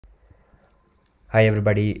Hi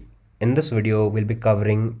everybody, in this video we'll be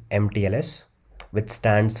covering mTLS, which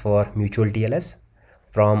stands for mutual TLS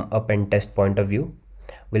from a pen test point of view.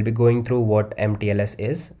 We'll be going through what mTLS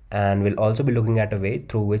is, and we'll also be looking at a way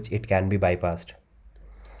through which it can be bypassed.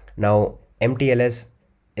 Now mTLS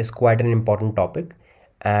is quite an important topic,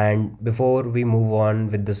 and before we move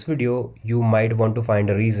on with this video, you might want to find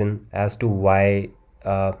a reason as to why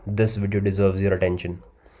this video deserves your attention.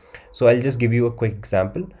 So I'll just give you a quick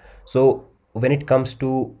example. So when it comes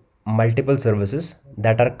to multiple services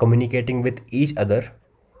that are communicating with each other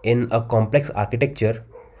in a complex architecture,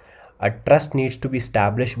 a trust needs to be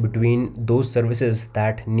established between those services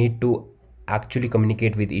that need to actually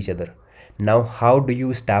communicate with each other. Now, how do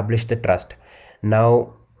you establish the trust?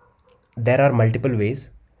 Now, there are multiple ways,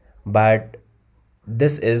 but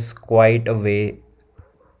this is quite a way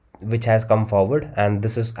which has come forward, and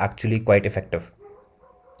this is actually quite effective.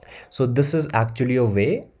 So this is actually a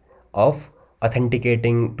way of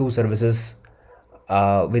authenticating two services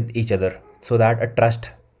with each other so that a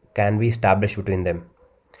trust can be established between them.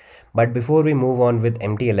 But before we move on with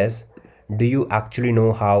mTLS, do you actually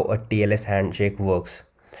know how a TLS handshake works?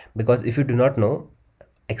 Because if you do not know,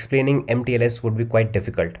 explaining mTLS would be quite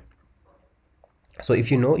difficult. So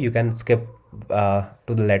if you know, you can skip to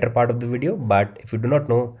the later part of the video, but if you do not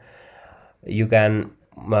know, you can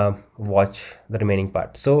watch the remaining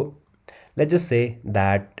part. So let's just say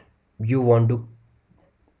that you want to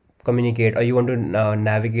communicate, or you want to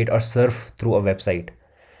navigate or surf through a website.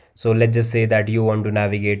 So let's just say that you want to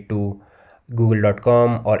navigate to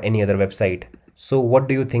google.com or any other website. So what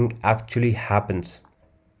do you think actually happens?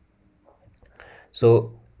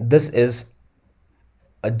 So this is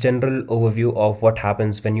a general overview of what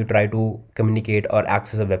happens when you try to communicate or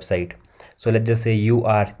access a website. So let's just say you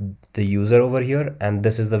are the user over here, and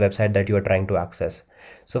this is the website that you are trying to access.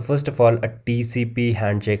 So first of all, a TCP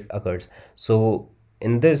handshake occurs. So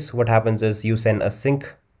in this, what happens is you send a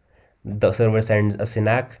sync, the server sends a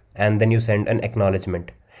SYNAC, and then you send an acknowledgement.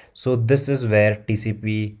 So this is where a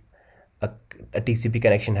TCP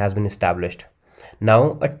connection has been established.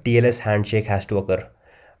 Now a TLS handshake has to occur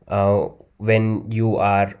when you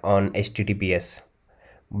are on HTTPS.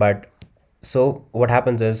 But so what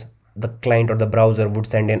happens is the client or the browser would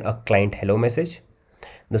send in a client hello message.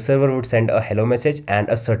 The server would send a hello message and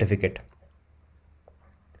a certificate.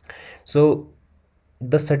 So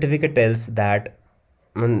the certificate tells that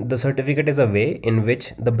the certificate is a way in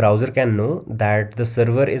which the browser can know that the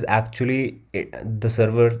server is actually the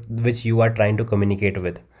server which you are trying to communicate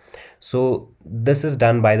with. So this is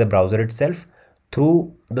done by the browser itself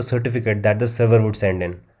through the certificate that the server would send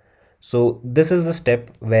in. So this is the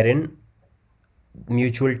step wherein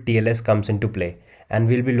mutual TLS comes into play, and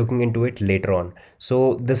we'll be looking into it later on.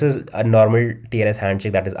 So this is a normal TLS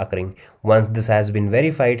handshake that is occurring. Once this has been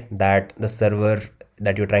verified that the server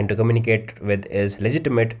that you're trying to communicate with is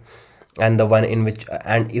legitimate, and the one in which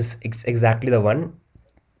is exactly the one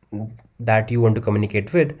that you want to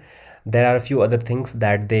communicate with, there are a few other things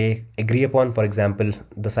that they agree upon, for example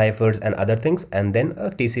the ciphers and other things, and then a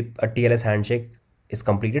TLS handshake is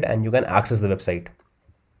completed and you can access the website.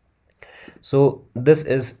 So this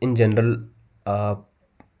is in general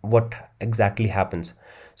what exactly happens.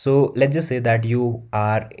 So let's just say that you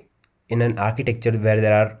are in an architecture where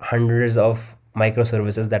there are hundreds of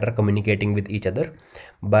microservices that are communicating with each other,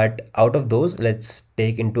 but out of those, let's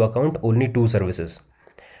take into account only two services.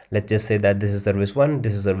 Let's just say that this is service 1,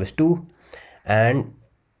 this is service 2, and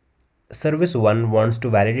service 1 wants to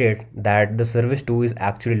validate that the service 2 is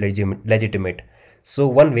actually legitimate. So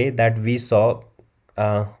one way that we saw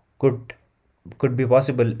could be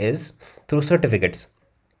possible is through certificates,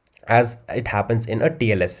 as it happens in a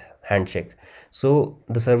TLS handshake. So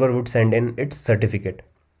the server would send in its certificate.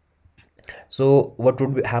 So what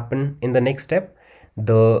would happen in the next step?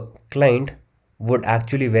 The client would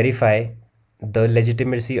actually verify the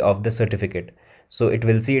legitimacy of the certificate. So it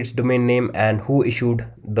will see its domain name and who issued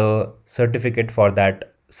the certificate for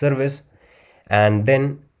that service, and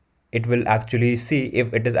then it will actually see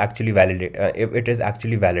if it is actually valid.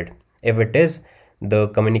 If it is, the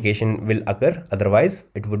communication will occur, otherwise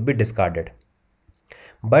it would be discarded.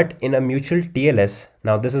 But in a mutual TLS,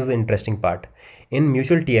 now this is the interesting part. In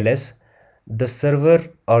mutual TLS, the server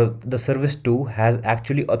or the service 2 has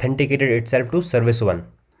actually authenticated itself to service 1.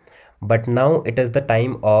 But now it is the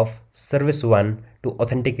time of service 1 to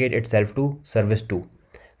authenticate itself to service 2.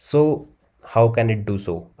 So how can it do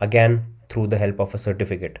so? Again, through the help of a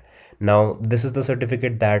certificate. Now this is the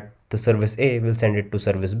certificate that the service A will send it to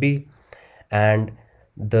service B, and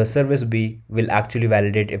the service B will actually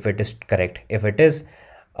validate if it is correct. If it is,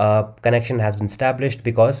 a connection has been established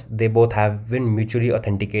because they both have been mutually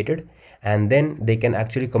authenticated, and then they can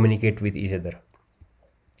actually communicate with each other.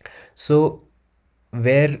 So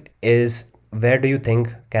where do you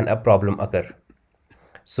think can a problem occur?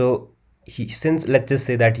 So since let's just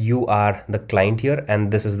say that you are the client here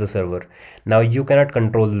and this is the server, now you cannot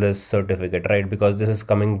control this certificate, right? Because this is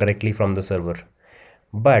coming directly from the server.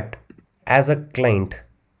 But as a client,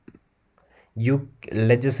 you,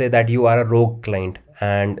 let's just say that you are a rogue client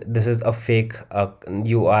and this is a fake,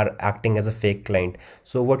 you are acting as a fake client.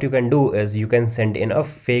 So what you can do is you can send in a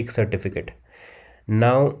fake certificate.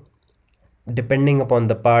 Now, depending upon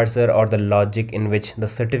the parser or the logic in which the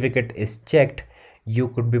certificate is checked, you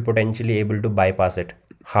could be potentially able to bypass it.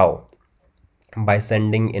 How? By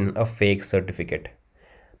sending in a fake certificate.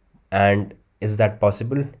 And is that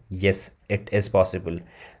possible? Yes, it is possible.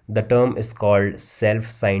 The term is called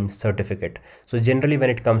self-signed certificate. So generally when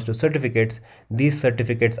it comes to certificates, these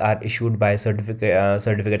certificates are issued by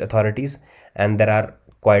certificate authorities, and there are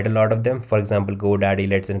quite a lot of them. For example, GoDaddy,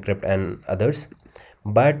 Let's Encrypt, and others.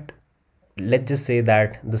 But let's just say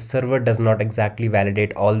that the server does not exactly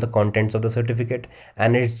validate all the contents of the certificate,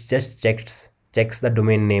 and it just checks the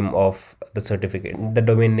domain name of the certificate, the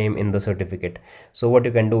domain name in the certificate. So what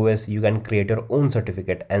you can do is you can create your own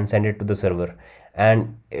certificate and send it to the server.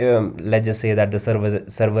 And let's just say that the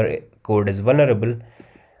server code is vulnerable.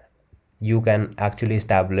 You can actually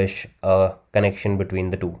establish a connection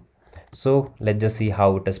between the two. So let's just see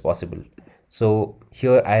how it is possible. So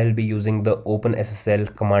here I will be using the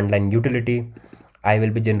OpenSSL command line utility. I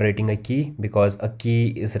will be generating a key because a key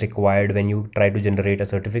is required when you try to generate a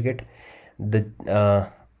certificate.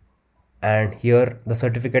 And here the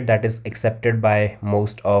certificate that is accepted by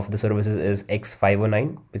most of the services is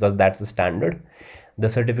X509 because that's the standard. The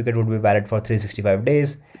certificate would be valid for 365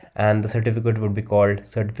 days and the certificate would be called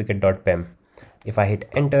certificate.pem. If I hit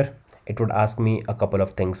enter, it would ask me a couple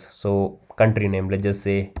of things. So country name, let's just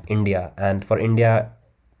say India, and for India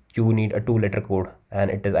you need a 2-letter code and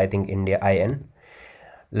it is, I think, India IN.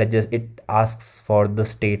 It asks for the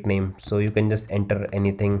state name, so you can just enter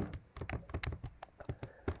anything.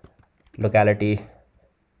 Locality.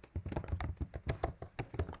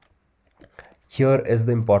 Here is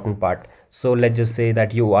the important part. So let's just say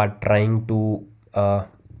that you are trying to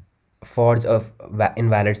forge a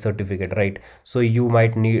invalid certificate, right? So you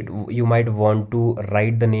might want to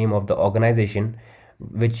write the name of the organization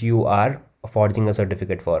which you are forging a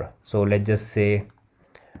certificate for. So let's just say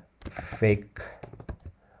fake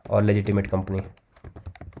or legitimate company,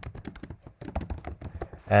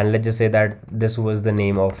 and let's just say that this was the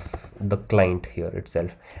name of the client here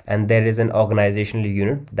itself, and there is an organizational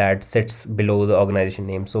unit that sits below the organization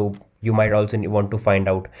name. So you might also want to find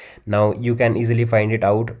out. Now you can easily find it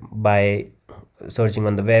out by searching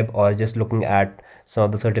on the web or just looking at some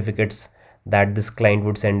of the certificates that this client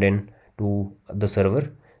would send in to the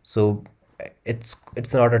server. So it's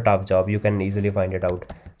not a tough job, you can easily find it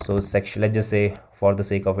out. So section, let's just say for the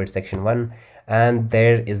sake of it, section 1, and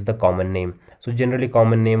there is the common name. So generally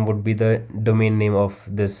common name would be the domain name of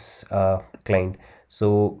this client.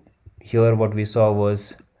 So here what we saw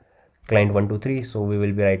was client 123, so we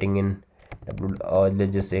will be writing in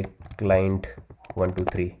let's just say client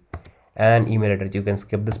 123, and email address. You can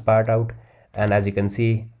skip this part out, and as you can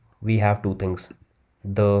see we have two things,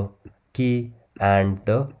 the key and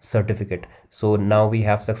the certificate. So now we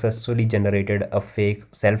have successfully generated a fake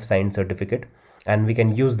self-signed certificate, and we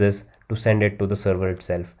can use this to send it to the server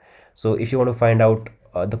itself. So if you want to find out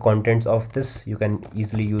the contents of this, you can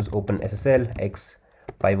easily use OpenSSL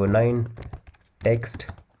X509 text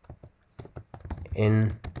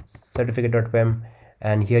in certificate.pem,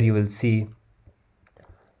 and here you will see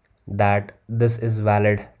that this is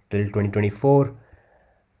valid till 2024.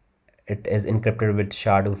 It is encrypted with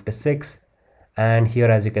SHA-256, and here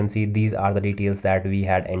as you can see these are the details that we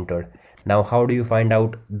had entered. Now how do you find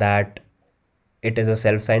out that it is a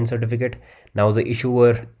self-signed certificate? Now the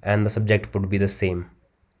issuer and the subject would be the same,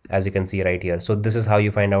 as you can see right here. So this is how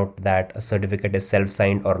you find out that a certificate is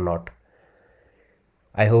self-signed or not.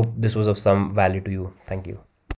 I hope this was of some value to you. Thank you.